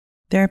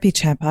Therapy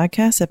Chat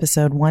Podcast,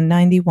 episode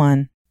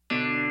 191.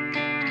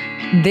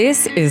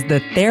 This is the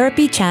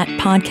Therapy Chat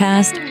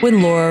Podcast with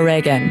Laura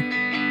Reagan,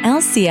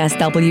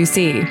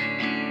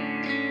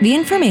 LCSWC. The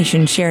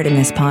information shared in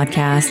this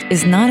podcast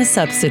is not a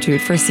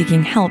substitute for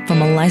seeking help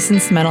from a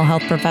licensed mental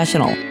health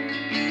professional.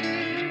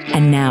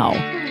 And now,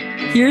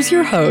 here's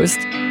your host,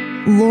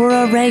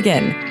 Laura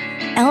Reagan,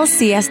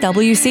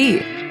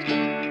 LCSWC.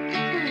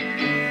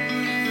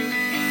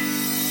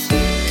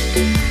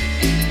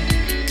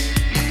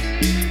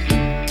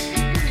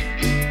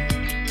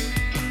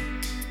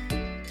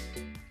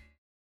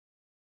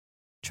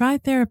 Try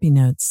Therapy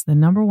Notes, the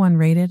 #1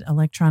 rated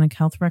electronic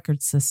health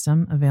record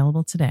system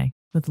available today.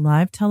 With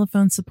live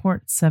telephone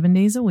support 7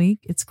 days a week,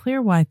 it's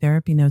clear why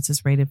Therapy Notes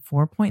is rated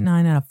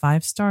 4.9 out of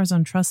 5 stars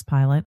on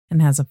Trustpilot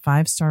and has a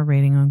 5-star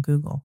rating on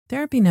Google.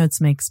 Therapy Notes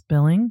makes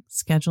billing,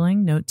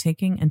 scheduling,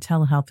 note-taking, and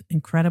telehealth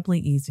incredibly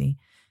easy.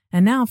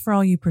 And now, for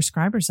all you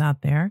prescribers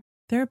out there,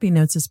 Therapy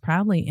Notes is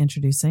proudly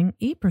introducing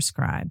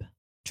ePrescribe.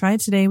 Try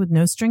it today with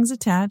no strings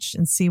attached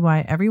and see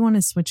why everyone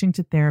is switching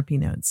to Therapy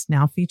Notes,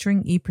 now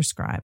featuring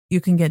ePrescribe. You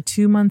can get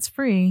 2 months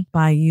free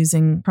by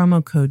using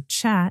promo code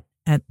CHAT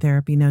at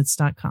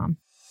therapynotes.com.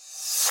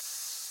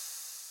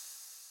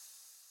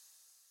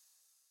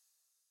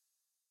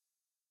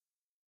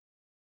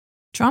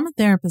 Trauma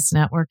Therapist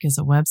Network is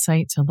a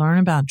website to learn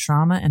about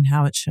trauma and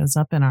how it shows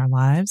up in our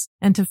lives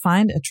and to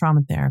find a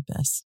trauma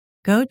therapist.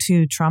 Go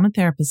to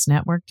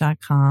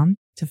traumatherapistnetwork.com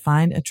to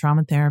find a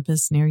trauma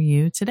therapist near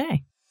you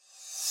today.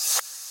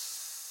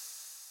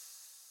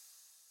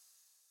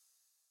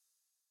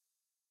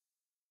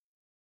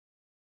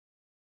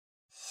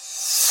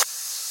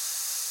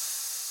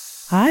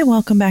 Hi,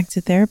 welcome back to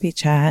Therapy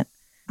Chat.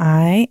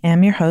 I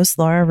am your host,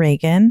 Laura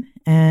Reagan,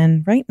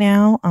 and right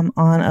now I'm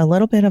on a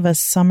little bit of a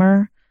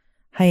summer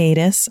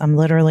hiatus. I'm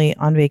literally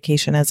on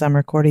vacation as I'm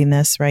recording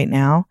this right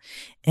now,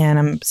 and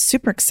I'm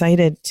super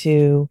excited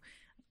to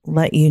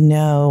let you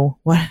know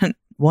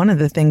one of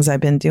the things I've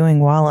been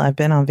doing while I've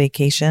been on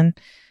vacation,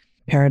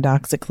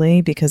 paradoxically,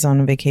 because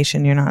on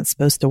vacation you're not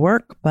supposed to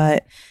work,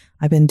 but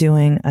I've been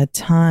doing a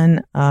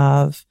ton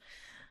of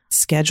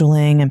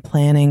scheduling and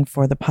planning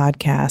for the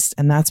podcast.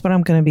 And that's what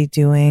I'm going to be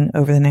doing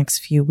over the next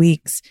few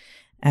weeks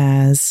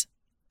as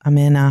I'm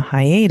in a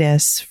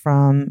hiatus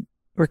from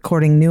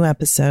recording new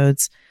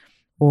episodes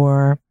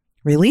or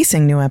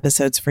releasing new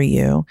episodes for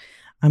you.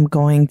 I'm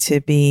going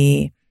to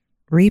be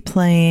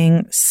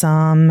replaying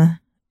some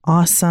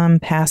awesome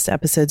past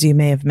episodes you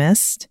may have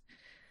missed,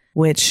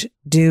 which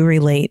do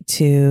relate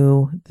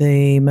to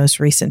the most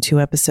recent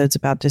 2 episodes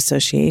about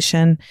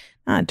dissociation.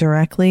 Not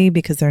directly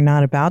because they're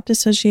not about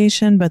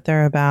dissociation, but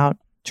they're about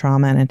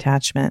trauma and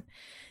attachment.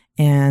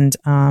 And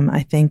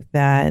I think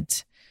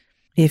that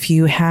if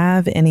you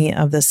have any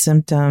of the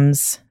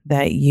symptoms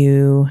that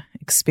you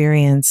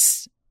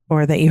experience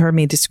or that you heard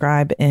me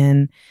describe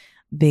in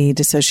the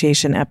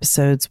dissociation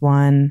episodes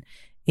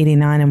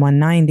 189 and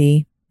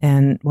 190,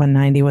 and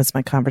 190 was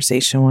my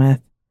conversation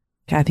with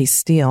Kathy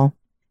Steele.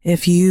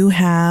 If you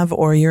have,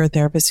 or you're a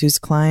therapist whose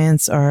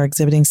clients are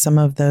exhibiting some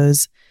of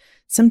those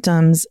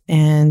symptoms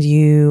and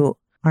you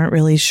aren't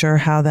really sure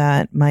how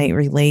that might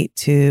relate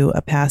to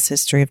a past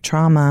history of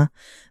trauma,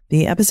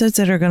 the episodes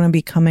that are going to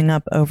be coming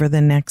up over the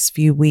next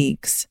few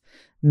weeks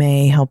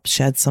may help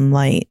shed some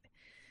light,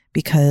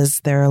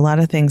 because there are a lot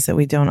of things that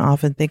we don't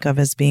often think of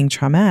as being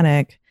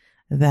traumatic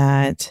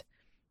that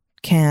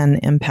can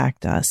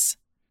impact us.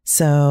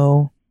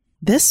 So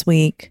this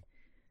week,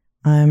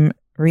 I'm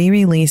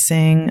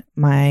re-releasing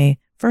my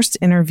first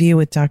interview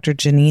with Dr.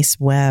 Janice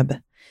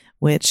Webb,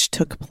 which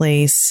took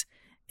place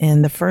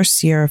in the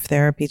first year of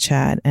Therapy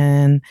Chat.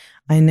 And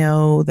I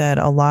know that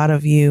a lot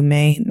of you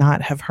may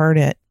not have heard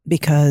it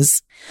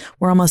because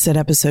we're almost at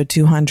episode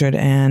 200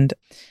 and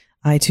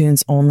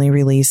iTunes only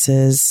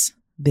releases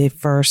the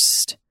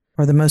first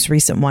or the most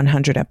recent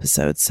 100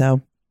 episodes.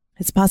 So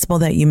it's possible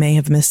that you may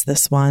have missed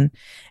this one.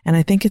 And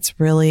I think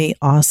it's really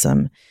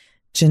awesome.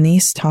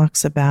 Janice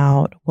talks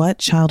about what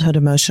childhood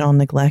emotional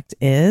neglect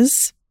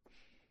is,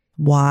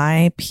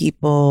 why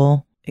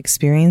people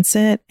experience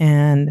it,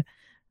 and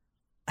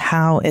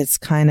how it's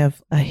kind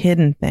of a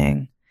hidden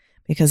thing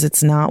because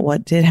it's not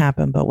what did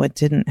happen, but what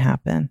didn't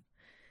happen.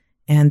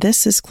 And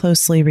this is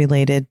closely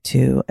related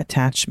to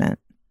attachment.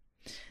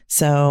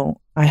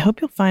 So I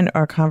hope you'll find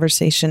our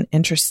conversation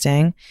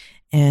interesting.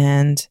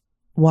 And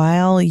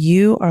while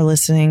you are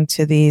listening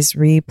to these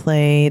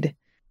replayed,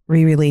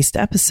 re-released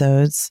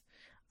episodes,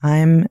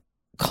 I'm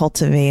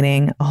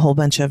cultivating a whole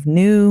bunch of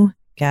new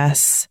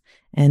guests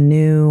and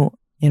new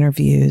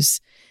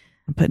interviews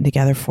I'm putting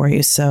together for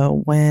you.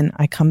 So when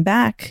I come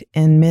back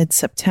in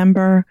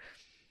mid-September,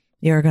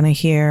 you're going to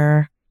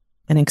hear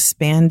an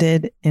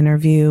expanded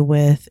interview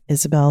with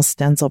Isabel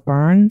Stenzel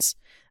Burns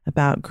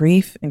about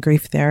grief and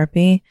grief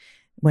therapy.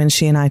 When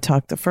she and I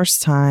talked the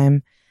first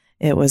time,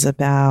 it was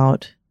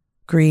about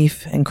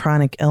grief and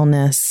chronic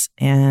illness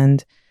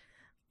and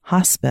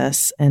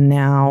hospice. And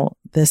now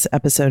this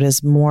episode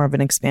is more of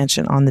an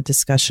expansion on the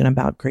discussion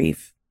about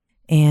grief.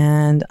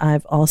 And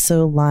I've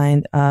also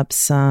lined up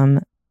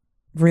some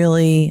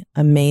really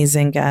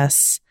amazing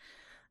guests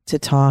to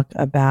talk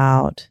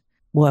about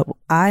what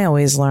I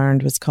always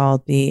learned was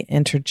called the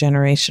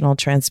intergenerational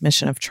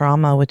transmission of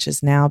trauma, which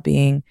is now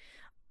being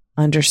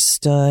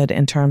understood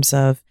in terms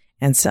of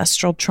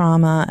ancestral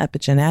trauma,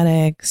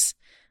 epigenetics,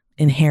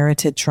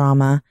 inherited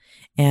trauma.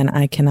 And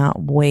I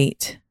cannot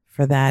wait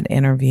for that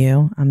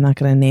interview. I'm not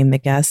going to name the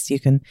guest. You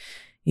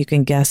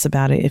can guess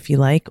about it if you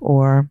like,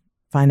 or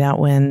find out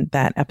when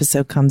that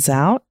episode comes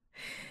out.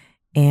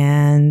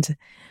 And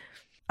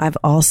I've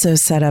also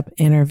set up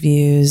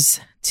interviews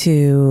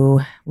to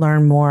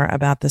learn more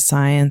about the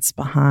science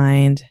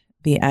behind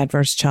the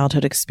Adverse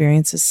Childhood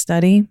Experiences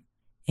study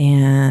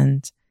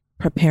and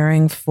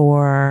preparing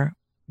for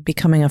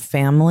becoming a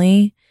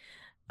family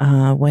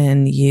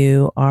when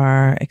you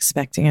are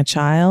expecting a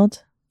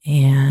child.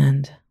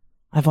 And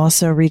I've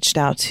also reached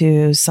out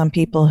to some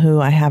people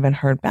who I haven't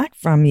heard back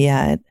from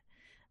yet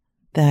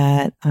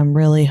that I'm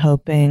really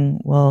hoping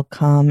will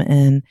come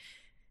and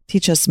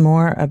teach us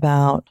more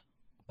about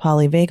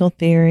polyvagal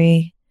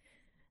theory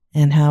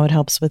and how it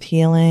helps with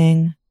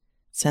healing,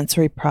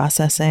 sensory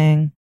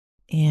processing,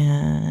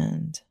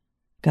 and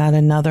got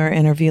another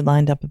interview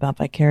lined up about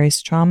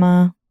vicarious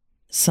trauma,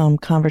 some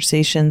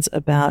conversations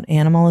about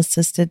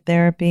animal-assisted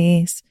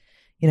therapies.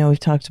 We've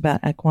talked about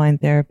equine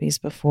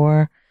therapies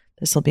before.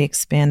 This will be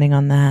expanding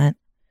on that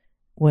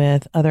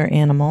with other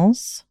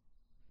animals,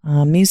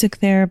 music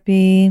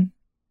therapy,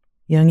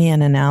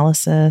 Jungian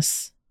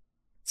analysis.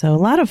 So a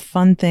lot of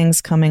fun things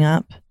coming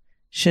up.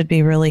 Should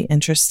be really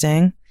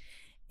interesting.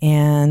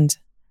 And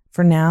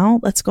for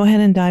now, let's go ahead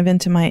and dive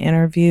into my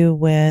interview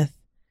with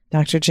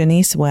Dr.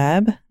 Janice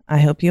Webb. I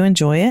hope you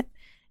enjoy it.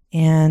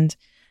 And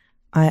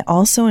I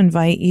also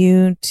invite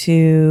you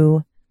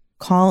to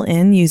call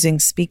in using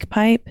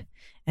SpeakPipe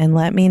and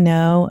let me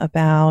know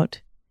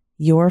about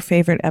your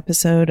favorite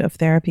episode of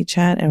Therapy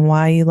Chat and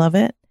why you love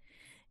it.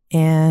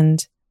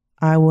 And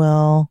I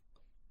will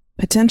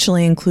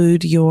potentially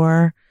include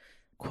your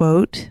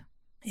quote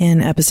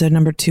in episode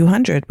number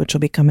 200, which will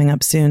be coming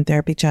up soon.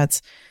 Therapy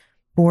Chat's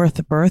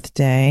 4th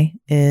birthday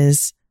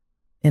is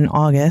in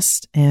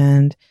August,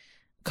 and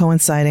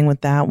coinciding with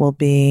that will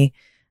be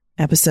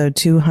episode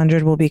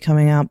 200 will be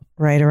coming up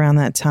right around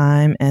that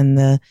time, and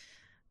the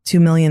 2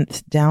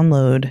 millionth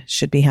download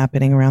should be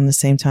happening around the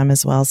same time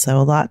as well. So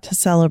a lot to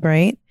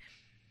celebrate,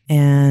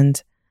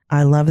 and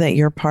I love that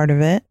you're part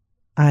of it.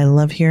 I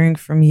love hearing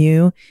from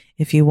you.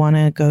 If you want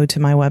to go to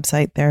my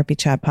website,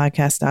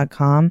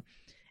 therapychatpodcast.com,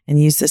 and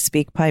use the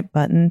SpeakPipe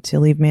button to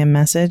leave me a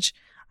message,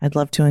 I'd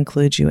love to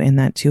include you in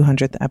that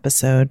 200th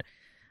episode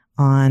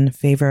on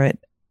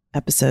favorite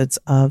episodes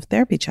of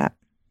Therapy Chat.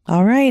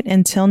 All right.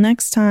 Until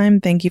next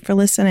time, thank you for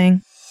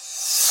listening.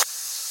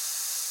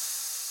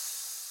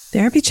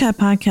 Therapy Chat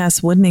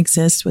Podcast wouldn't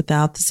exist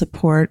without the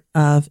support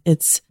of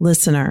its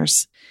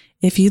listeners.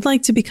 If you'd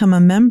like to become a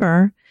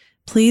member,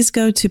 please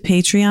go to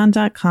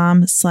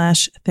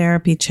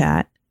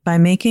patreon.com/therapychat. By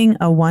making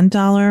a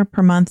 $1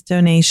 per month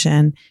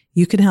donation,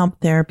 you can help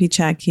Therapy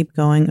Chat keep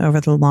going over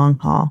the long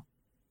haul.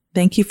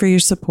 Thank you for your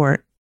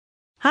support.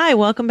 Hi,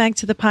 welcome back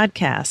to the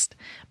podcast.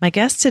 My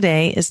guest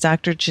today is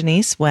Dr.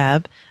 Janice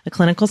Webb, a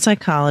clinical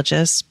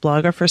psychologist,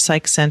 blogger for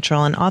Psych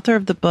Central, and author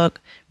of the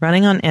book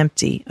Running on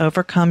Empty: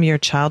 Overcome Your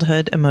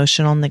Childhood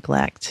Emotional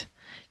Neglect.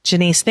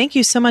 Janice, thank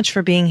you so much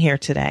for being here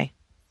today.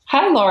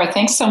 Hi, Laura.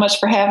 Thanks so much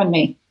for having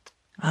me.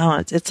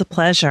 Oh, it's a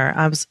pleasure.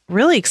 I was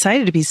really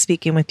excited to be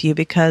speaking with you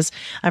because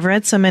I've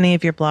read so many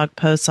of your blog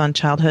posts on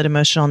childhood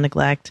emotional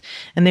neglect,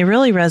 and they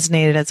really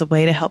resonated as a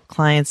way to help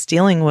clients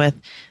dealing with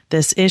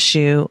this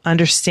issue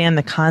understand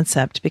the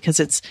concept, because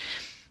it's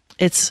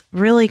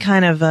really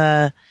kind of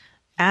a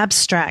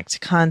abstract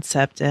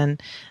concept.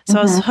 And so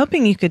I was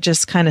hoping you could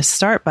just kind of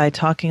start by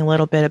talking a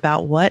little bit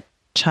about what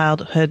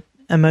childhood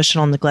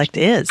emotional neglect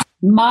is.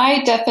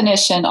 My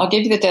definition, I'll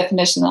give you the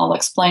definition, and I'll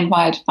explain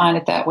why I define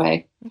it that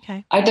way.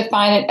 Okay. I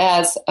define it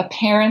as a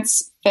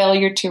parent's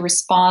failure to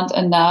respond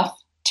enough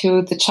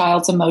to the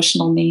child's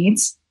emotional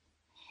needs.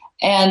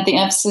 And the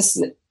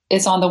emphasis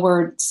is on the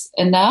words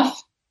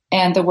enough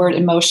and the word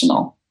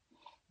emotional,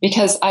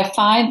 because I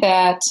find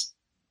that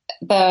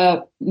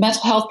the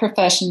mental health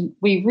profession,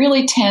 we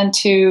really tend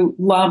to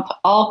lump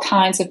all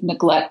kinds of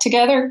neglect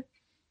together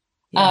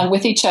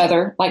with each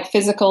other, like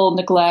physical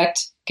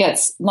neglect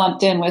gets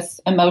lumped in with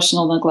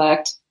emotional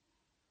neglect,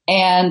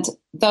 and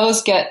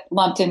those get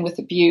lumped in with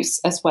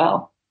abuse as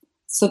well.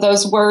 So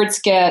those words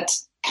get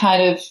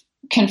kind of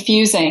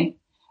confusing,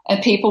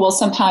 and people will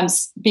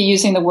sometimes be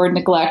using the word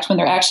neglect when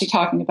they're actually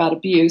talking about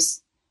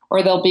abuse,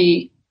 or they'll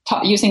be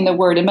using the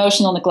word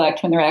emotional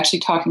neglect when they're actually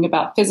talking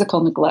about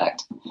physical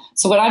neglect.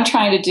 So what I'm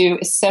trying to do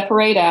is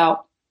separate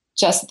out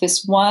just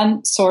this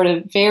one sort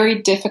of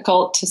very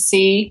difficult to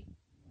see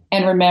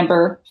and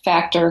remember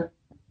factor,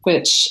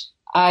 which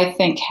I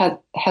think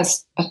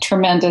has a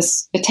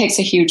tremendous, it takes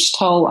a huge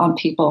toll on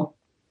people.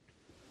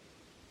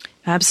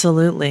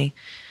 Absolutely.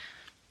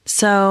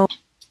 So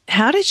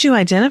how did you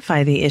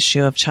identify the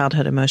issue of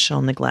childhood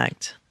emotional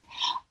neglect?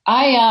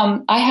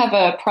 I have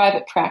a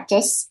private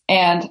practice,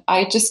 and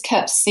I just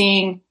kept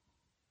seeing,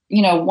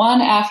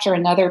 one after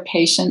another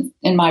patient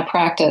in my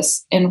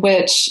practice in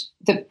which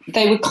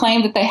they would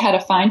claim that they had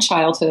a fine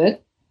childhood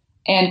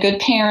and good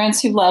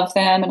parents who loved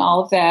them and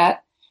all of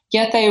that,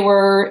 yet they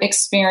were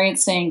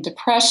experiencing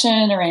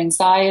depression or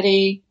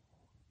anxiety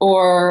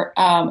or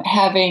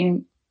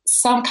having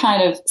some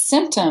kind of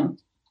symptom.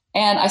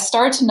 And I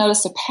started to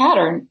notice a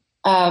pattern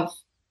of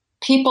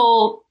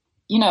people,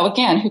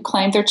 again, who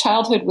claimed their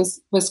childhood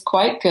was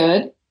quite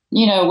good,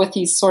 with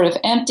these sort of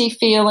empty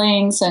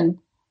feelings and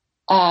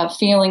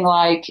feeling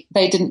like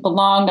they didn't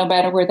belong no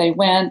matter where they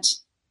went,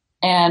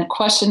 and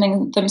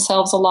questioning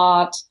themselves a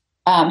lot,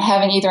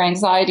 having either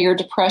anxiety or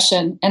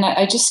depression. And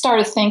I just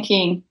started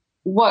thinking,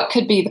 what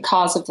could be the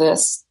cause of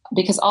this?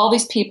 Because all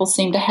these people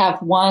seem to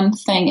have one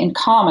thing in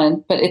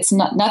common, but it's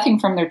nothing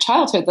from their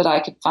childhood that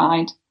I could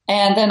find.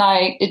 And then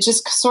it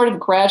just sort of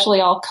gradually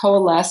all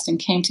coalesced and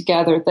came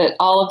together that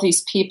all of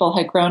these people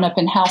had grown up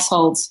in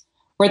households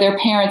where their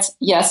parents,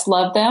 yes,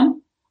 loved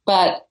them,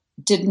 but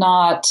did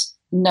not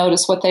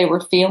notice what they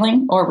were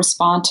feeling or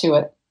respond to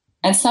it.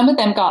 And some of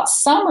them got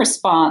some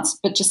response,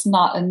 but just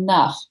not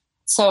enough.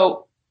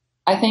 So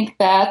I think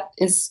that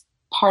is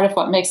part of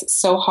what makes it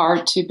so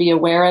hard to be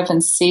aware of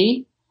and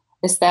see,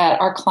 is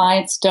that our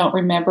clients don't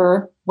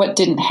remember what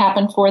didn't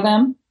happen for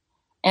them,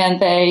 and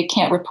they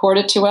can't report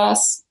it to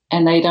us,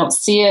 and they don't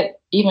see it.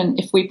 Even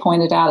if we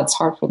point it out, it's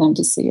hard for them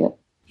to see it.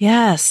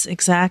 Yes,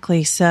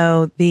 exactly.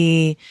 So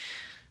the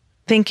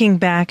thinking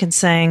back and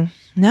saying,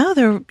 no,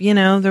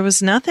 there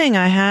was nothing.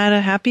 I had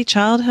a happy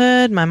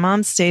childhood. My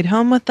mom stayed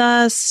home with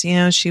us.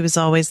 She was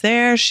always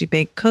there. She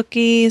baked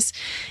cookies.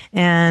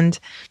 And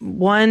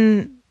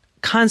one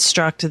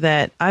construct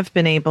that I've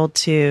been able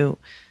to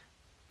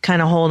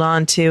kind of hold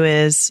on to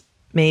is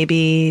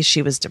maybe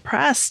she was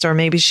depressed, or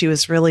maybe she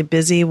was really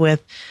busy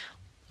with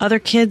other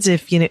kids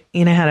if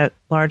had a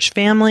large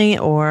family,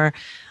 or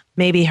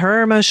maybe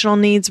her emotional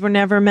needs were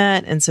never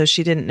met, and so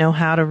she didn't know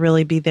how to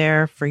really be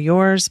there for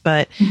yours.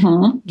 But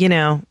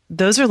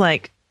those are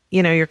like,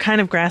 you're kind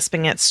of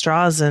grasping at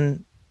straws,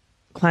 and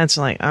clients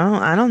are like, oh,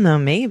 I don't know,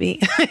 maybe.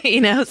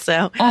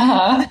 So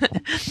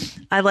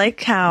I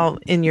like how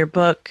in your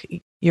book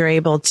you're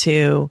able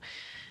to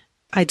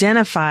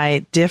identify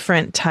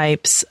different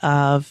types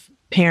of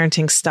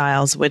parenting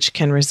styles, which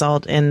can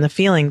result in the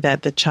feeling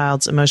that the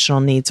child's emotional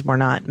needs were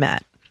not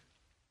met.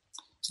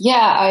 Yeah,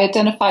 I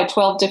identified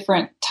 12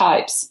 different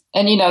types.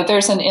 And,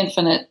 there's an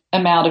infinite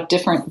amount of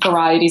different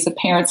varieties of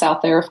parents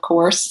out there, of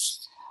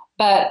course.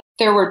 But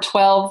there are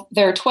 12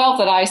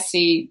 that I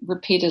see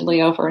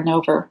repeatedly over and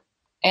over.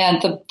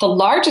 And the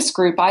largest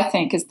group, I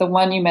think, is the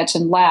one you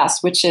mentioned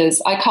last, which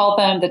is, I call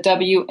them the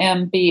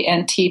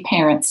WMBNT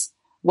parents,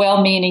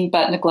 well-meaning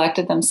but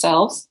neglected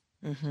themselves.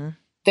 Mm-hmm.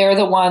 They're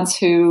the ones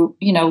who,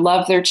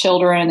 love their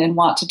children and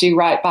want to do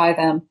right by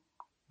them,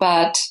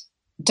 but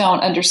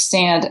don't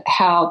understand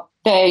how.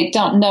 They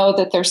don't know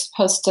that they're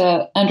supposed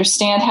to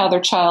understand how their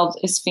child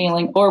is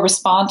feeling or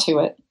respond to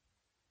it.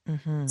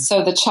 Mm-hmm.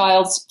 So the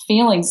child's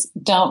feelings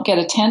don't get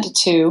attended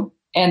to.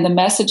 And the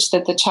message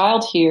that the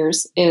child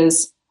hears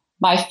is,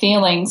 my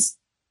feelings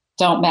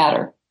don't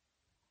matter.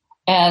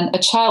 And a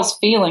child's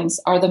feelings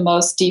are the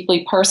most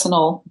deeply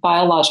personal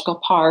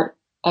biological part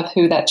of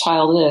who that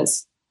child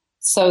is.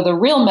 So the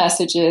real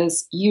message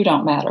is, you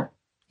don't matter.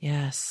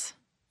 Yes.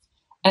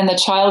 And the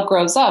child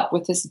grows up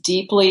with this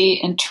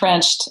deeply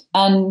entrenched,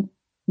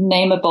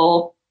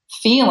 unnameable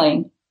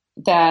feeling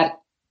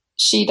that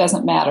she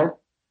doesn't matter.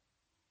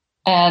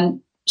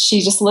 And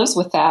she just lives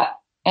with that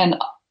and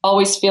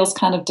always feels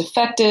kind of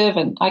defective.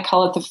 And I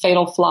call it the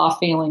fatal flaw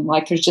feeling,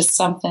 like there's just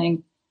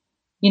something,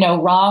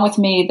 wrong with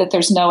me that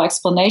there's no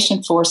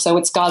explanation for. So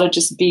it's got to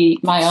just be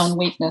my own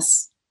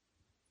weakness.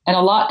 And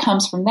a lot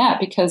comes from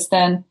that, because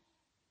then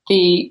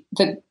the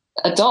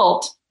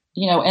adult,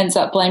 ends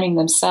up blaming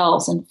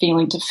themselves and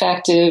feeling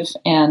defective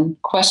and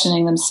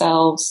questioning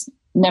themselves,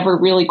 never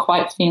really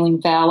quite feeling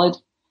valid.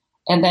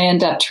 And they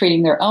end up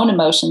treating their own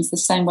emotions the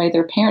same way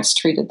their parents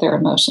treated their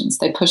emotions.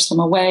 They push them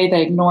away,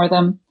 they ignore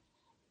them,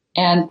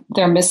 and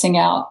they're missing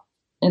out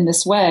in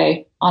this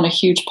way on a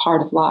huge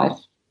part of life.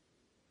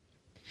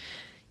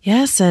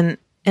 Yes, and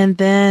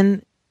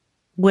then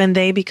when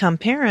they become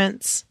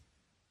parents,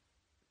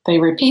 they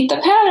repeat the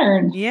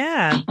pattern.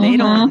 Yeah, they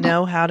don't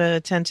know how to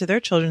attend to their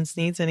children's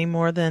needs any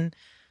more than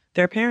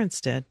their parents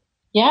did.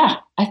 Yeah,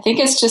 I think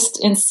it's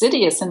just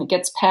insidious, and it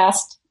gets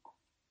passed,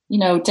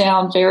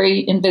 down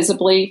very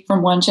invisibly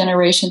from one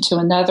generation to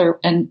another,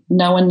 and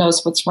no one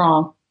knows what's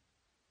wrong.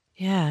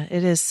 Yeah,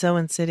 it is so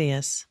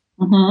insidious.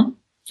 Mm-hmm.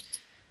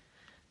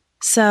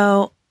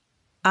 So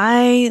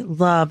I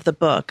love the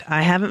book.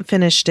 I haven't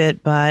finished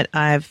it, but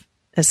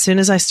as soon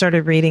as I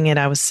started reading it,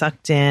 I was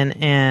sucked in.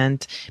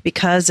 And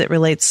because it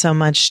relates so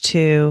much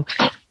to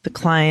the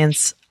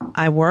clients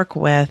I work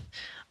with,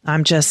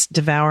 I'm just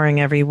devouring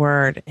every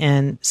word.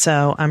 And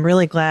so I'm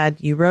really glad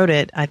you wrote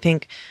it. I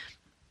think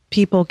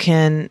people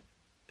can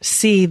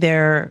see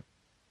their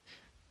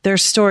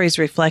stories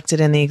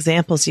reflected in the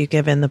examples you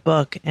give in the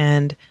book.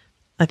 And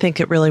I think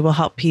it really will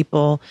help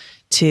people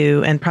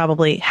to, and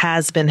probably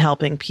has been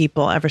helping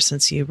people ever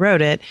since you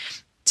wrote it,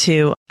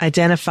 to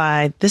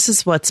identify, this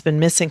is what's been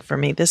missing for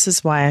me. This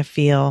is why I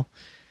feel,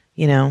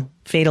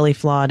 fatally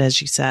flawed,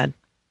 as you said.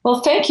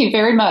 Well, thank you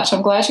very much.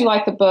 I'm glad you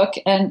like the book.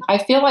 And I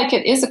feel like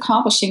it is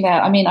accomplishing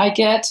that. I mean, I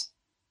get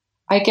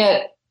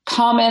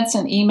comments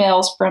and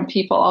emails from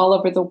people all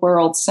over the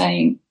world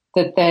saying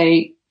that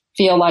they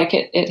feel like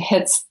it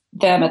hits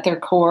them at their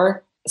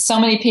core. So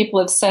many people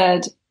have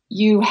said,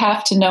 you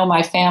have to know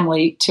my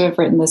family to have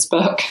written this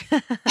book.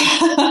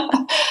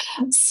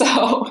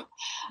 So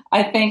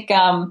I think,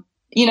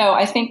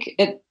 I think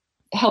it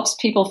helps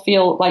people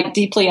feel like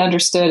deeply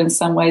understood in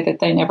some way that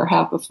they never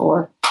have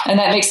before. And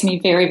that makes me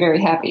very,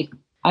 very happy.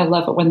 I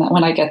love it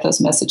when I get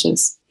those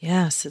messages.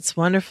 Yes, it's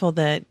wonderful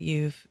that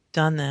you've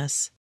done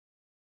this.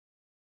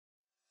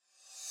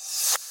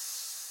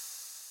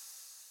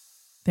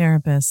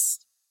 Therapists,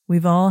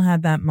 we've all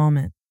had that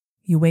moment.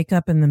 You wake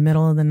up in the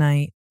middle of the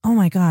night. Oh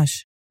my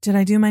gosh, did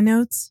I do my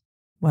notes?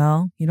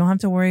 Well, you don't have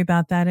to worry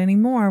about that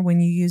anymore when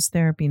you use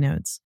Therapy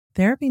Notes.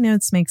 Therapy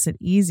Notes makes it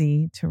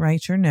easy to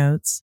write your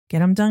notes, get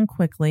them done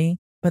quickly,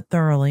 but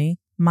thoroughly.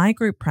 My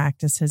group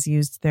practice has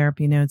used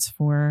Therapy Notes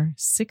for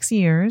 6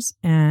 years,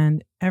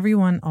 and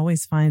everyone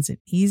always finds it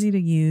easy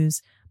to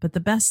use. But the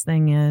best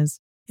thing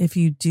is, if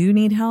you do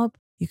need help,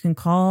 you can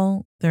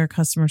call their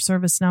customer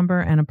service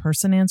number and a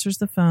person answers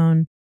the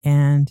phone.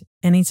 And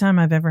anytime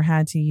I've ever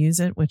had to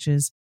use it, which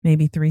is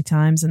maybe 3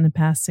 times in the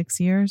past 6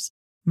 years,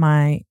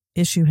 my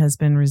issue has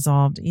been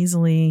resolved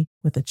easily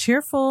with a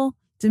cheerful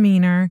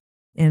demeanor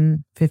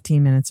in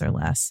 15 minutes or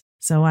less.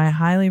 So I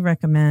highly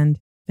recommend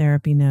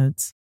Therapy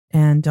Notes.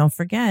 And don't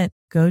forget,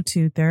 go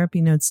to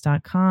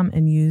therapynotes.com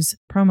and use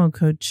promo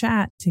code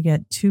CHAT to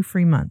get 2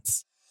 free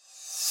months.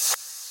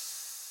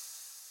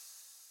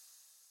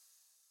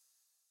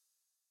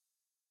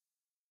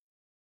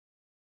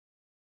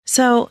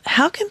 So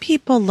how can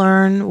people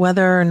learn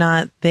whether or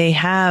not they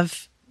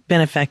have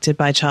been affected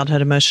by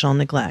childhood emotional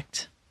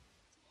neglect?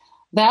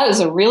 That is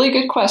a really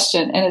good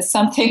question. And it's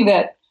something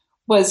that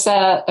was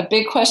a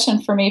big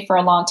question for me for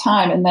a long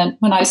time. And then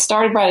when I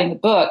started writing the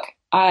book,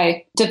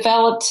 I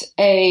developed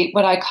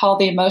what I call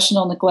the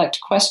emotional neglect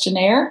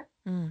questionnaire,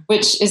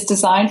 which is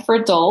designed for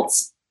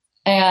adults.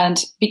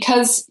 And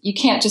because you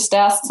can't just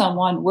ask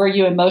someone, were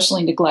you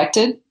emotionally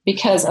neglected?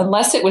 Because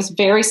unless it was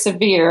very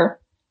severe,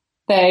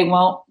 they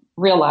won't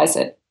realize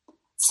it.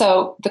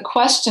 So the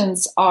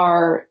questions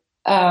are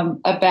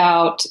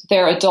about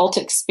their adult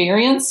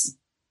experience.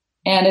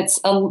 And it's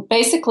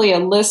basically a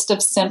list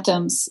of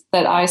symptoms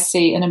that I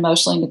see in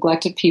emotionally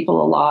neglected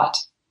people a lot.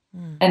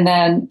 And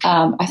then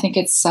I think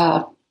it's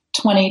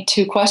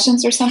 22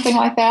 questions or something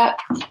like that.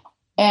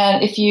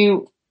 And if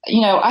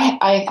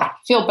I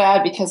feel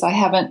bad because I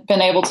haven't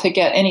been able to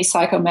get any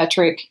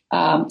psychometric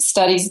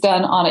studies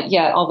done on it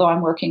yet, although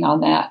I'm working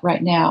on that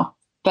right now.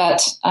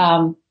 But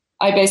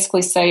I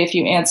basically say if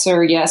you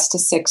answer yes to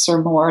 6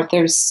 or more,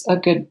 there's a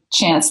good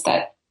chance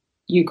that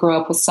you grew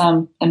up with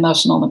some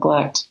emotional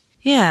neglect.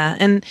 Yeah.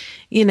 And,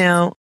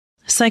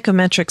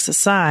 psychometrics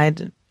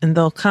aside, and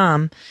they'll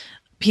come,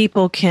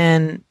 people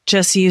can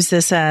just use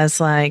this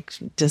as like,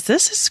 does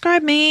this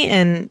describe me?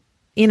 And,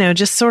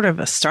 just sort of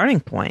a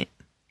starting point.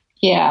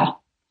 Yeah.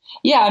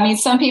 Yeah. I mean,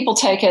 some people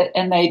take it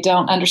and they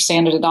don't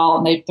understand it at all.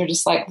 And they're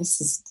just like,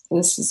 this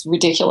is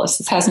ridiculous.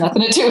 This has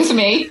nothing to do with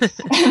me.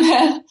 And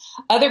then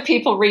other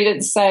people read it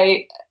and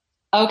say,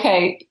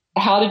 okay,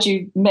 how did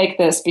you make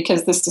this?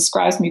 Because this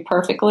describes me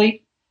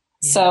perfectly.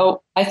 Yeah.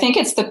 So I think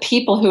it's the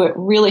people who it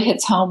really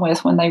hits home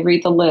with when they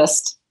read the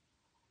list.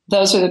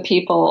 Those are the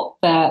people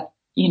that,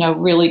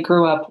 really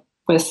grew up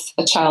with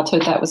a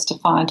childhood that was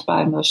defined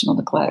by emotional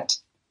neglect.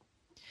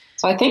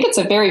 So I think it's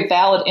a very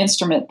valid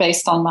instrument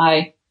based on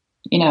my,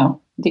 the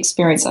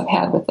experience I've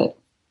had with it.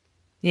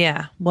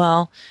 Yeah.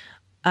 Well,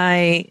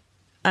 I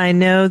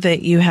know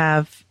that you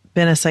have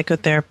been a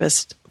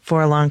psychotherapist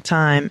for a long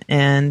time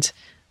and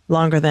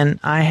longer than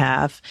I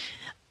have,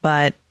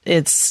 but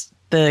it's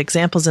the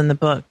examples in the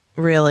book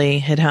really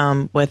hit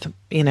home with,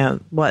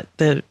 what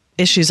the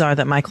issues are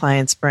that my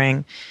clients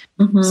bring.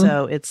 Mm-hmm.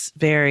 So it's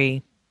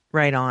very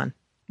right on.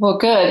 Well,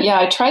 good. Yeah,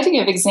 I tried to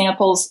give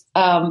examples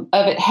of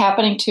it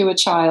happening to a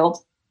child,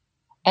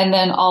 and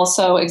then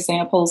also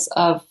examples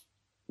of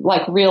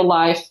like real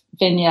life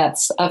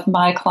vignettes of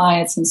my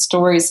clients and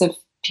stories of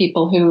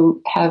people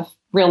who have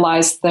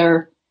realized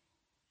their,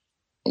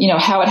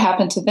 how it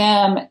happened to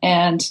them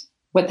and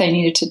what they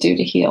needed to do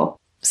to heal.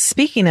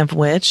 Speaking of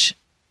which,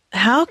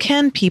 how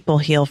can people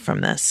heal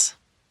from this?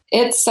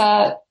 It's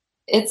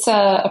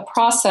a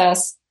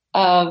process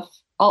of,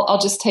 I'll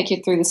just take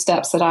you through the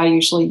steps that I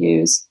usually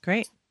use.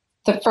 Great.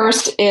 The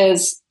first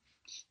is,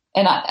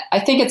 and I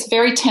think it's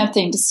very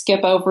tempting to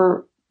skip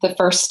over the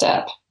first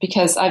step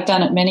because I've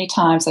done it many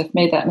times. I've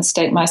made that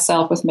mistake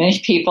myself with many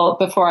people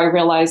before I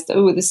realized,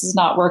 this is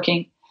not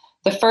working.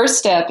 The first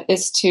step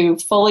is to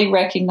fully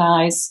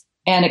recognize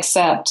and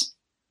accept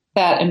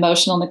that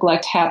emotional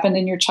neglect happened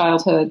in your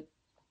childhood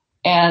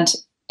and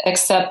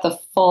accept the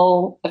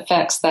full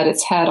effects that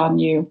it's had on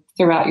you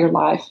throughout your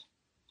life.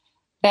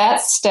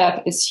 That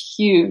step is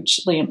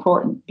hugely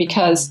important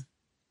because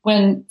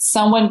when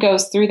someone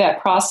goes through that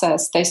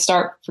process, they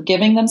start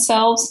forgiving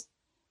themselves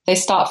they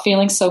stop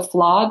feeling so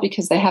flawed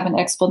because they have an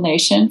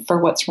explanation for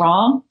what's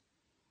wrong.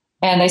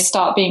 And they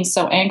stop being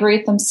so angry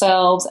at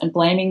themselves and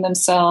blaming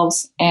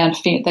themselves. And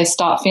they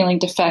stop feeling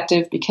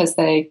defective because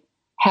they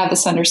have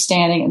this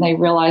understanding and they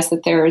realize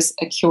that there is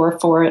a cure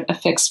for it, a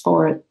fix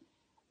for it.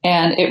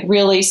 And it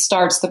really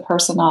starts the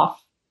person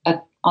off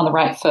on the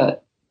right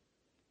foot.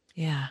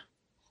 Yeah.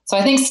 So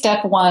I think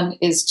step 1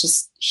 is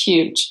just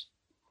huge.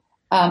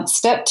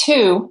 Step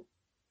 2,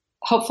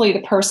 hopefully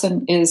the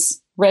person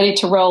is ready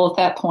to roll at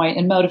that point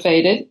and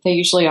motivated. They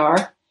usually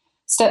are.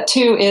 Step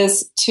 2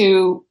 is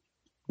to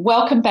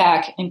welcome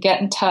back and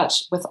get in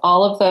touch with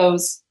all of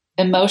those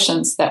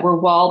emotions that were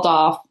walled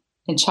off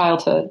in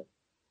childhood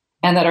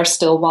and that are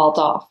still walled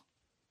off.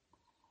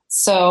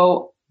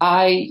 So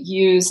I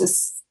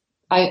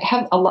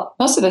have a lot,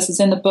 most of this is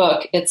in the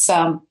book. It's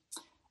a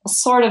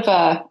sort of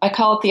I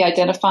call it the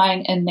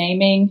identifying and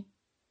naming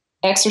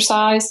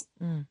exercise,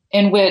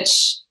 in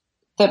which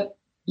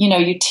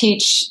you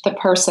teach the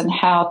person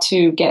how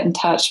to get in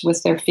touch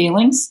with their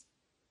feelings.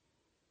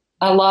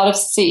 A lot of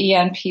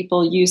CEN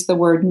people use the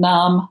word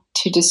numb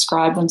to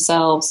describe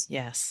themselves.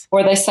 Yes.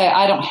 Or they say,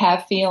 I don't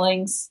have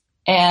feelings.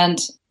 And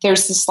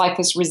there's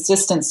this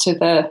resistance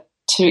to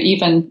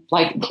even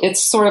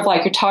it's sort of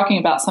like you're talking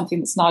about something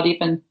that's not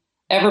even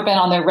ever been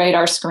on their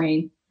radar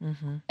screen.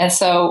 Mm-hmm. And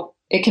so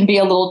it can be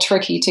a little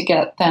tricky to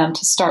get them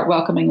to start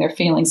welcoming their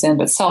feelings in,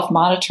 but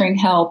self-monitoring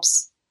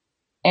helps.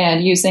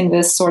 And using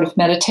this sort of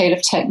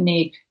meditative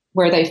technique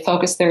where they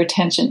focus their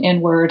attention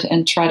inward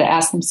and try to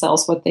ask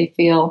themselves what they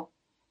feel.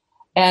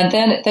 And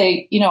then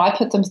I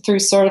put them through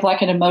sort of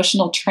like an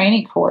emotional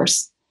training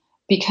course,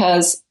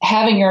 because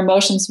having your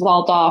emotions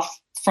walled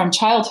off from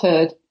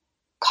childhood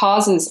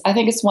I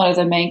think it's one of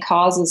the main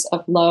causes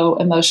of low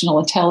emotional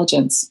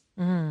intelligence.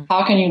 Mm.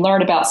 How can you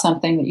learn about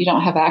something that you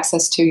don't have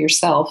access to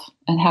yourself?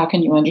 And how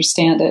can you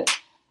understand it?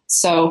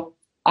 So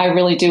I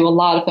really do a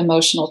lot of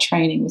emotional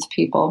training with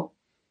people,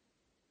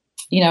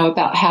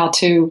 about how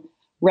to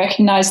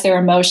recognize their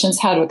emotions,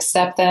 how to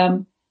accept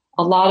them.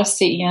 A lot of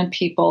CEN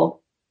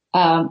people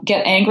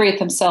get angry at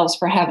themselves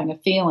for having a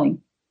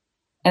feeling,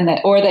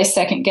 or they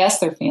second guess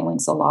their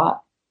feelings a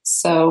lot.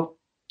 So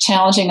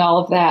challenging all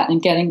of that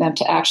and getting them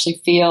to actually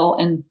feel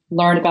and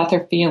learn about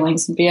their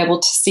feelings and be able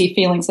to see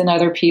feelings in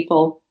other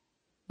people,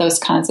 those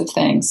kinds of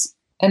things.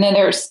 And then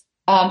there's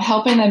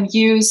helping them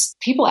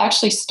people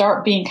actually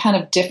start being kind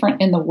of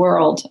different in the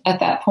world at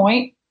that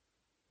point.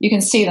 You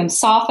can see them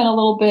soften a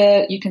little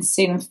bit. You can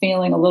see them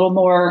feeling a little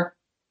more,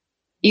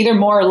 either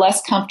more or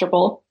less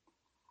comfortable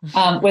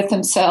with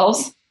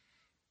themselves.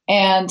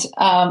 And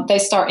they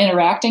start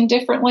interacting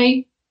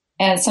differently.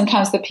 And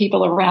sometimes the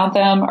people around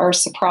them are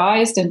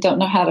surprised and don't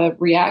know how to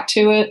react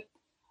to it.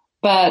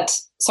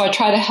 So I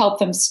try to help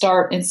them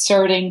start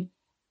inserting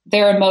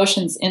their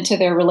emotions into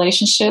their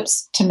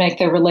relationships to make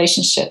their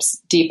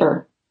relationships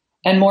deeper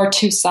and more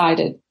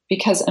two-sided,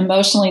 because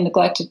emotionally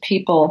neglected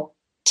people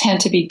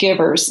tend to be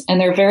givers, and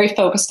they're very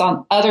focused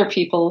on other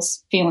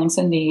people's feelings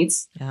and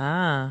needs.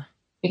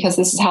 Because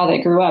this is how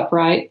they grew up,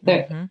 right?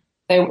 Mm-hmm.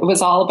 It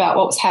was all about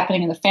what was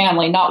happening in the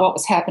family, not what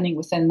was happening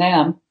within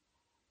them.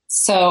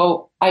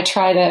 So I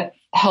try to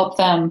help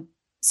them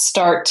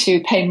start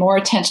to pay more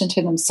attention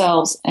to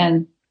themselves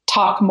and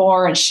talk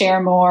more and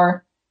share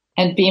more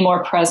and be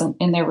more present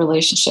in their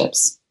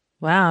relationships.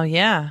 Wow.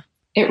 Yeah.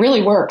 It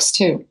really works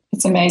too.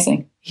 It's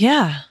amazing.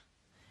 Yeah.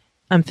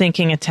 I'm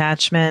thinking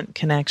attachment,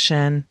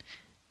 connection.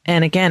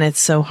 And again, it's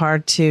so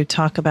hard to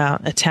talk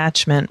about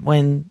attachment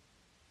when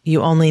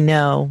you only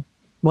know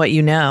what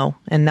you know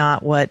and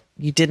not what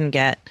you didn't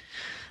get.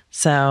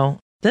 So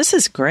this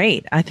is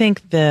great. I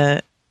think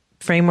the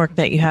framework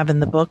that you have in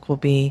the book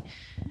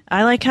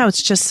I like how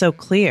it's just so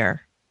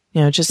clear,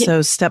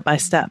 so step by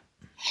step.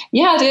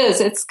 Yeah, it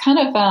is. It's kind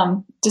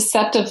of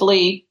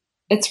deceptively,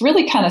 it's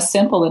really kind of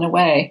simple in a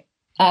way,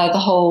 the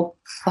whole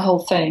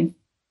thing,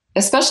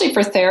 especially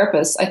for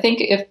therapists. I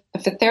think if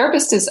a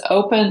therapist is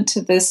open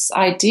to this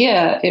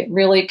idea, it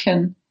really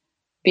can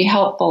be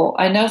helpful.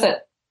 I know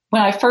that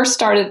when I first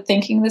started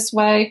thinking this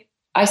way,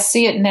 I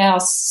see it now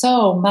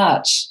so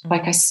much.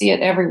 Like I see it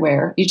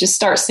everywhere. You just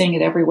start seeing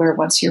it everywhere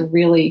once you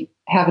really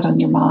have it on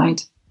your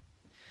mind.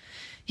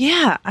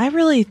 Yeah, I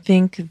really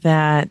think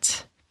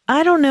that,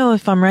 I don't know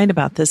if I'm right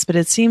about this, but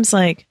it seems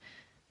like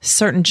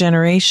certain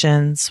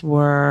generations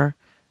were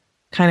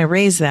kind of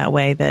raised that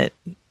way, that,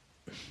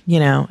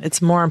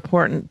 it's more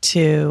important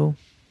to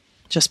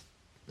just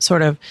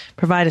sort of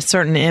provide a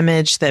certain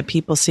image that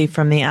people see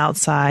from the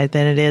outside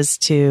than it is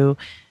to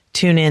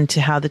tune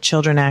into how the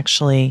children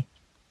actually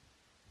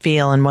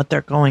feel and what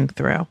they're going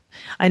through.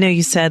 I know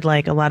you said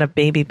like a lot of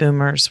baby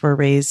boomers were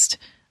raised,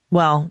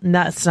 well,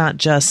 that's not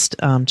just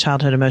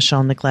childhood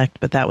emotional neglect,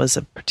 but that was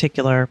a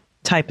particular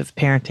type of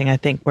parenting, I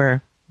think,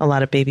 where a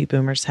lot of baby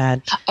boomers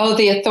had. Oh,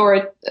 the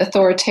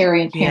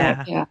authoritarian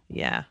parent.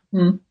 Yeah.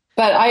 Mm-hmm.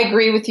 But I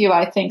agree with you.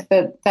 I think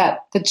that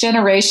the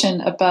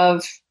generation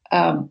above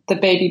the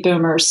baby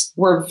boomers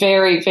were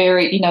very,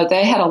 very,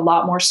 they had a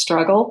lot more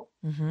struggle.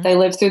 Mm-hmm. They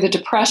lived through the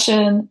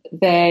Depression.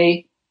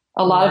 A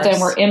lot of them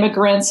were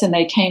immigrants, and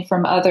they came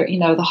from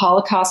the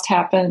Holocaust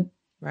happened.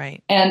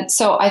 Right. And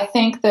so I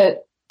think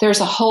that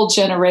there's a whole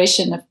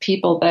generation of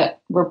people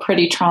that were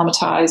pretty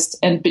traumatized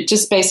and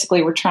just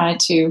basically were trying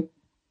to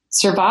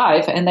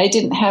survive, and they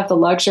didn't have the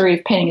luxury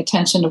of paying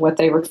attention to what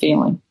they were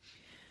feeling.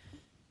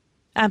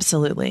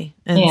 Absolutely.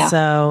 And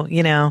so,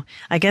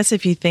 I guess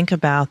if you think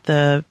about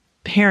the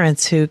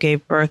parents who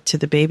gave birth to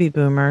the baby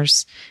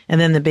boomers,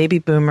 and then the baby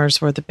boomers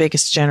were the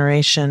biggest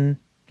generation,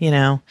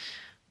 ever.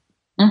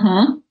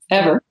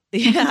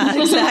 Yeah,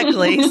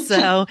 exactly.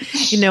 So,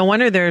 no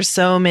wonder there's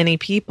so many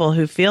people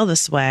who feel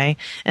this way.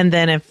 And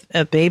then if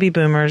baby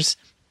boomers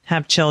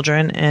have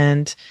children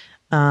and,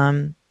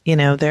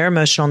 their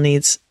emotional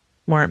needs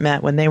weren't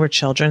met when they were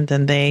children,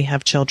 then they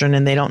have children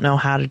and they don't know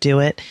how to do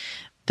it,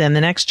 then the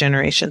next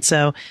generation.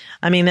 So,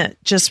 it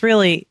just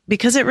really,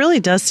 because it really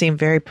does seem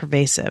very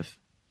pervasive.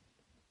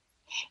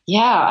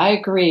 Yeah, I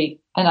agree.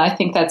 And I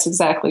think that's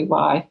exactly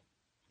why.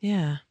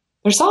 Yeah.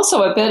 There's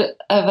also a bit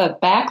of a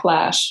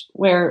backlash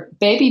where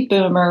baby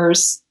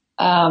boomers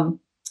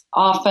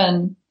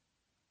often,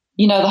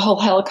 the whole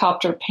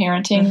helicopter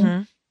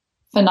parenting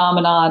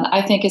phenomenon,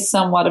 I think is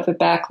somewhat of a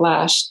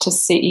backlash to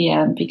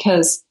CEN,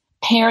 because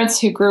parents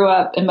who grew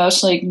up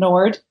emotionally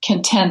ignored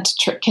can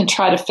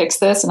try to fix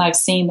this. And I've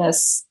seen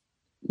this,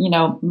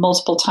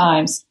 multiple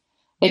times.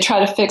 They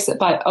try to fix it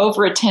by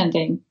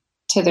over-attending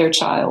to their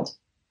child.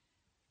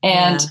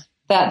 And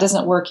that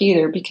doesn't work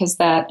either, because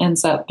that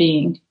ends up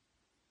being,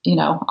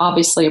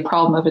 obviously a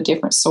problem of a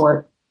different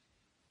sort.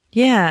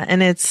 Yeah.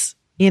 And it's,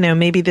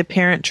 maybe the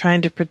parent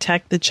trying to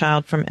protect the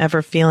child from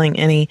ever feeling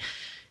any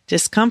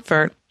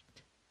discomfort.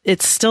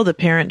 It's still the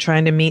parent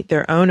trying to meet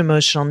their own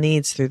emotional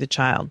needs through the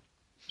child.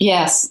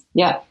 Yes.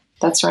 Yeah,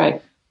 that's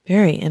right.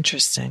 Very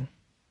interesting.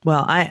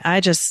 Well,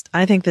 I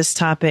think this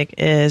topic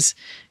is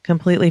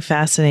completely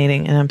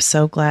fascinating, and I'm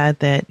so glad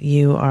that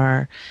you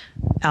are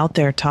out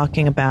there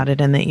talking about it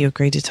and that you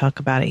agreed to talk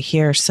about it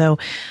here. So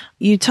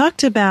you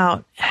talked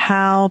about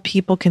how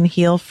people can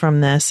heal from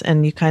this,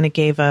 and you kind of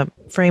gave a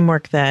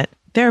framework that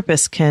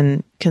therapists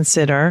can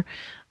consider.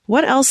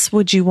 What else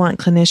would you want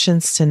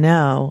clinicians to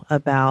know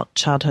about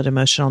childhood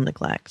emotional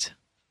neglect?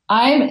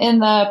 I'm in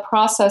the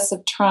process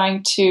of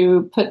trying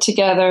to put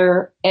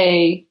together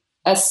a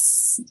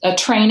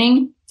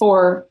training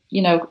for,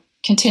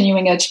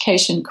 continuing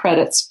education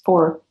credits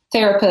for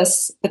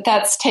therapists, but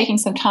that's taking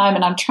some time,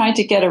 and I'm trying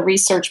to get a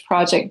research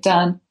project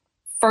done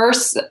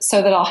first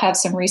so that I'll have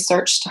some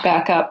research to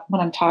back up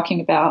what I'm talking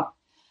about.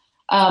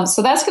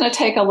 So that's going to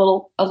take a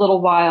little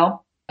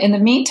while. In the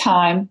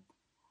meantime,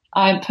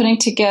 I'm putting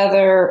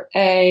together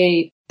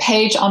a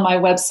page on my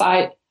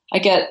website. I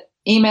get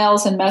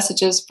emails and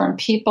messages from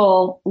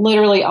people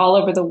literally all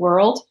over the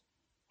world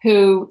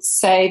who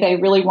say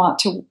they've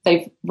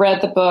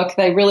read the book,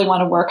 they really want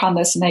to work on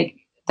this, and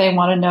they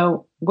want to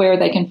know where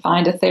they can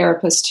find a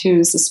therapist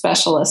who's a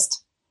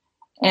specialist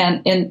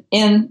and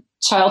in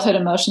childhood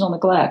emotional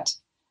neglect.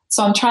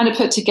 So I'm trying to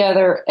put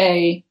together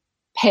a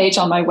page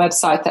on my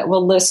website that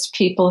will list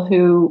people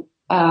who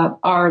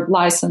are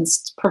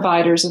licensed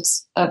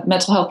providers of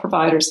mental health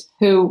providers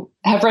who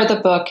have read the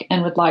book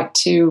and would like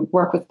to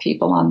work with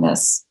people on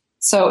this.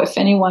 So if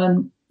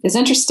anyone is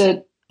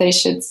interested, they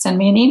should send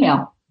me an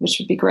email, which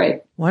would be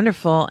great.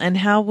 Wonderful. And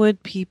how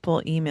would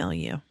people email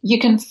you? You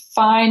can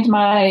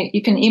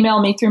email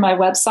me through my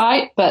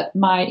website, but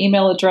my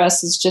email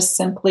address is just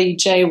simply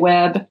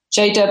jwebb,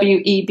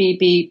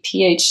 JWEBB,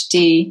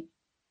 PhD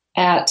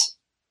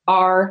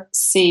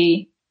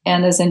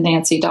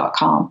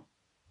 @rcn.com.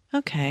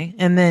 Okay.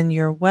 And then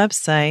your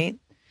website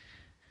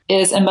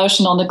is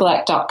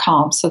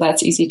emotionalneglect.com. So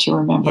that's easy to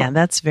remember. Yeah,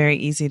 that's very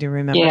easy to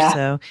remember. Yeah.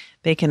 So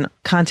they can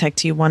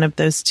contact you one of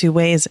those two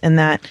ways. And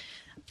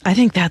I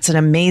think that's an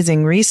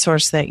amazing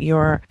resource that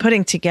you're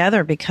putting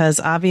together, because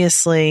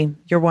obviously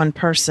you're one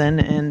person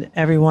and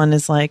everyone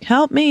is like,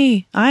 help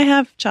me. I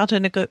have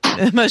childhood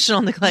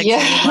emotional neglect.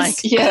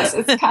 Yes, yes.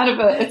 It's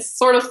it's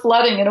sort of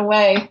flooding in a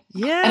way.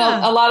 Yeah. And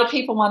a lot of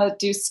people want to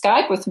do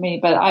Skype with me,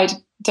 but I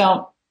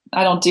don't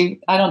do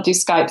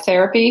Skype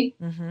therapy.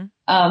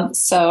 Mm-hmm.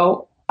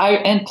 So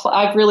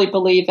I really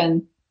believe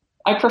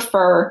I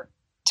prefer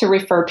to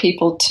refer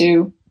people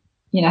to,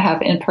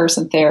 have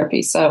in-person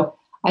therapy. So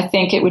I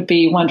think it would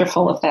be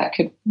wonderful if that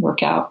could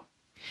work out.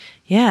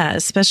 Yeah,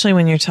 especially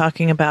when you're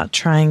talking about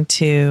trying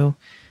to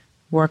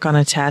work on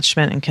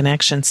attachment and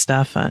connection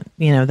stuff.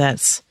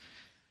 That's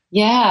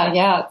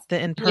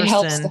the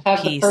in-person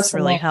piece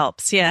really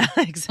helps. Yeah,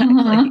 exactly.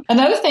 Mm-hmm.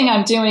 Another thing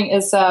I'm doing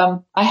is I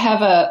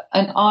have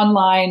an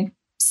online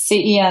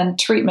CEN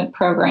treatment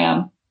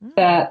program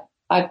that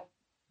I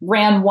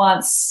ran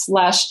once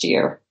last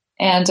year,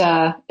 and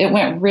it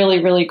went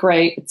really, really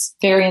great. It's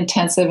very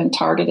intensive and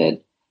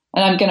targeted.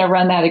 And I'm going to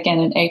run that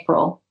again in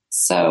April.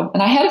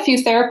 And I had a few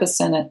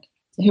therapists in it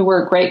who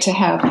were great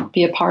to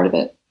be a part of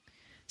it.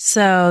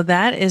 So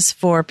that is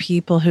for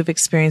people who've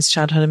experienced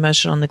childhood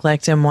emotional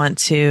neglect and want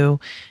to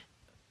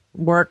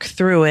work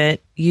through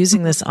it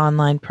using this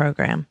online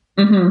program.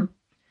 Mm-hmm.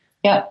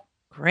 Yeah.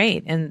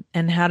 Great. And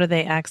how do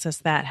they access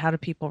that? How do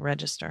people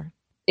register?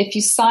 If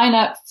you sign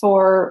up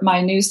for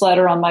my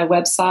newsletter on my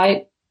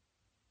website,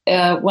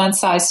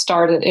 once I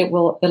start it,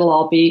 it'll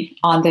all be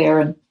on there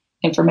and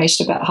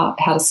information about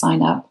how to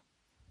sign up.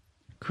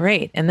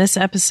 Great. And this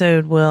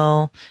episode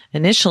will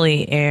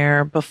initially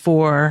air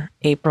before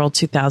April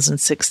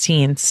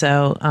 2016.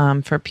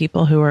 So for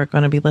people who are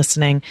going to be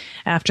listening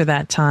after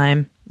that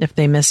time, if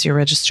they miss your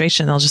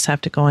registration, they'll just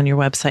have to go on your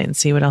website and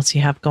see what else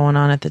you have going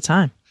on at the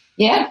time.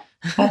 Yeah,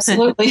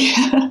 absolutely.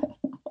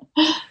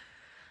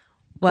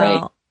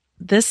 Well,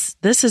 this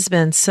has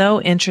been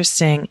so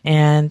interesting.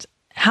 And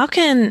how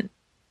can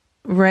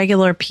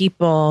regular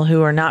people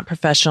who are not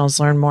professionals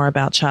learn more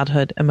about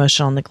childhood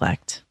emotional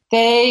neglect?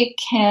 They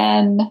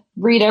can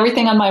read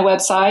everything on my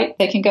website.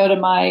 They can go to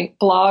my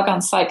blog on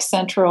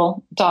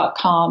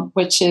psychcentral.com,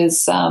 which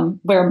is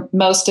where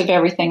most of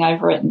everything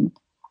I've written.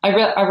 I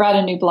write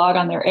a new blog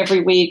on there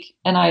every week,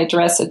 and I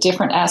address a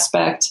different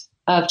aspect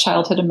of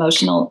childhood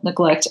emotional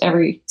neglect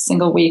every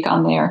single week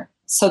on there.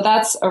 So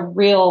that's a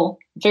real,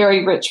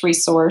 very rich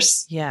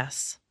resource.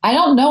 Yes. I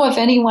don't know of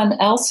anyone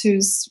else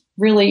who's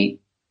really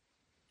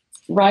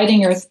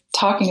writing or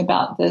talking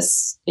about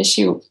this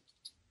issue.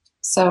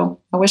 So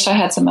I wish I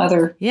had some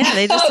other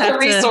they just other have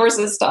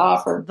resources to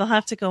offer. They'll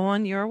have to go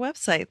on your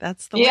website.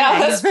 That's the way.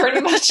 That's pretty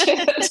much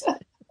it.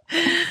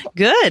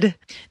 Good.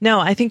 No,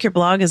 I think your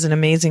blog is an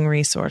amazing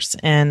resource.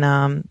 And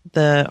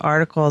the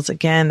articles,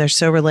 again, they're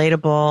so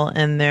relatable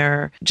and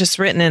they're just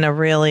written in a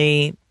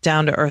really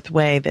down-to-earth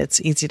way that's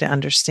easy to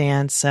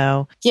understand.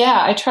 So yeah,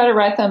 I try to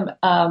write them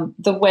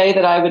the way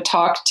that I would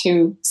talk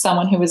to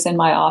someone who was in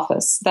my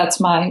office. That's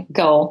my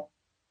goal.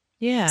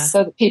 Yeah.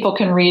 So that people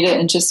can read it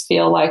and just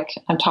feel like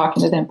I'm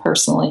talking to them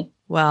personally.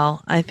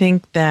 Well, I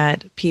think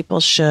that people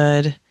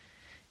should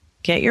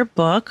get your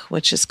book,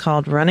 which is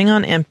called Running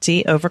on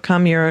Empty,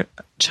 Overcome Your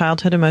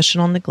Childhood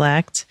Emotional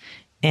Neglect,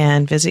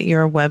 and visit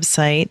your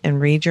website and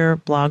read your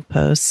blog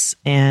posts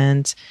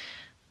and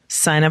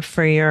sign up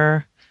for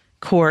your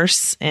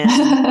course and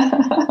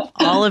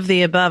all of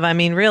the above. I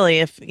mean,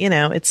 really, if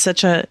it's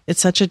such a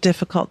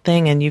difficult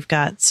thing and you've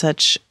got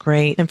such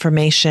great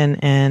information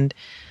and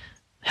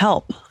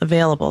help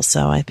available.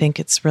 So I think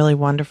it's really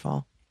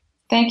wonderful.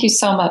 Thank you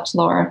so much,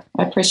 Laura.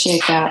 I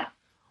appreciate that.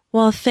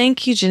 Well,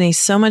 thank you, Janice,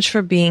 so much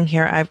for being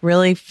here. I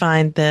really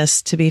find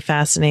this to be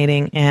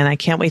fascinating, and I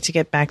can't wait to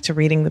get back to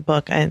reading the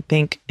book. I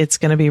think it's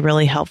going to be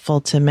really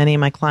helpful to many of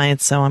my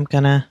clients, so I'm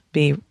going to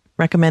be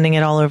recommending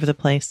it all over the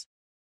place.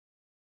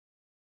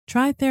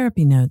 Try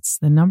Therapy Notes,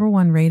 the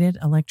 #1 rated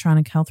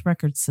electronic health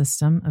record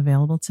system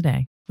available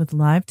today. With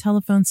live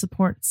telephone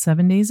support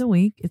 7 days a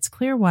week, it's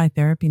clear why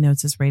Therapy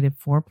Notes is rated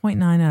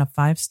 4.9 out of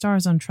 5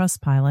 stars on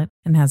Trustpilot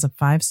and has a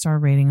 5-star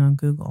rating on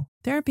Google.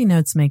 Therapy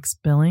Notes makes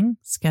billing,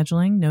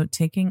 scheduling,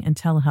 note-taking, and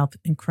telehealth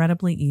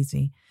incredibly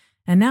easy.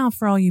 And now,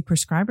 for all you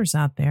prescribers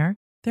out there,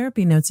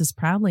 Therapy Notes is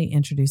proudly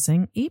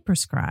introducing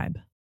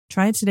ePrescribe.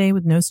 Try it today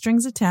with no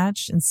strings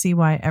attached and see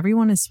why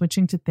everyone is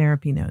switching to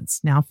Therapy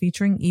Notes, now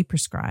featuring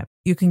ePrescribe.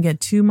 You can get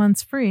 2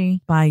 months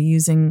free by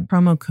using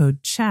promo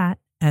code CHAT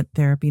at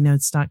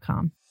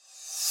therapynotes.com.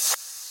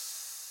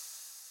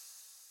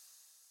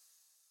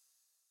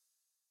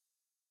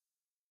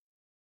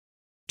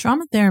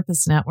 Trauma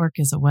Therapist Network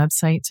is a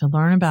website to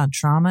learn about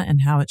trauma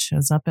and how it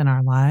shows up in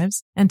our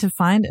lives and to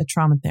find a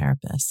trauma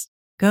therapist.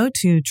 Go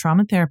to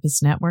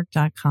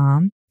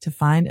traumatherapistnetwork.com to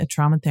find a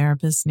trauma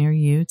therapist near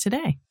you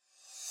today.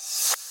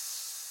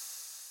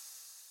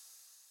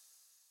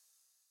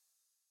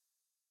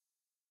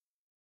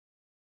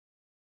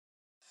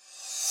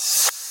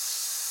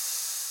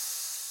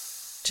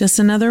 Just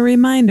another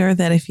reminder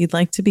that if you'd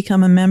like to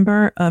become a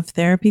member of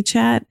Therapy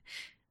Chat,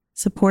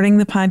 supporting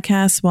the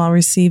podcast while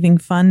receiving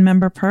fun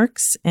member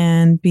perks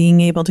and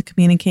being able to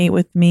communicate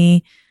with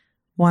me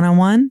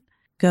one-on-one,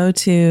 go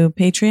to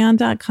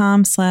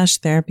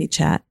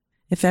patreon.com/therapychat.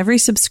 If every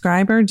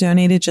subscriber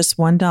donated just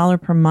 $1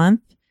 per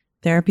month,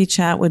 Therapy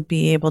Chat would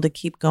be able to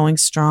keep going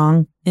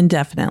strong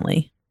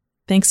indefinitely.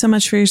 Thanks so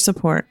much for your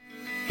support.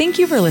 Thank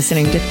you for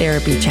listening to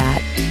Therapy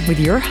Chat with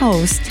your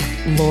host,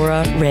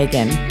 Laura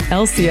Reagan,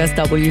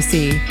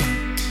 LCSWC.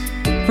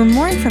 For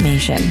more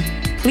information,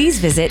 please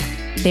visit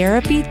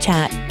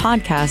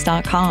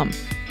therapychatpodcast.com.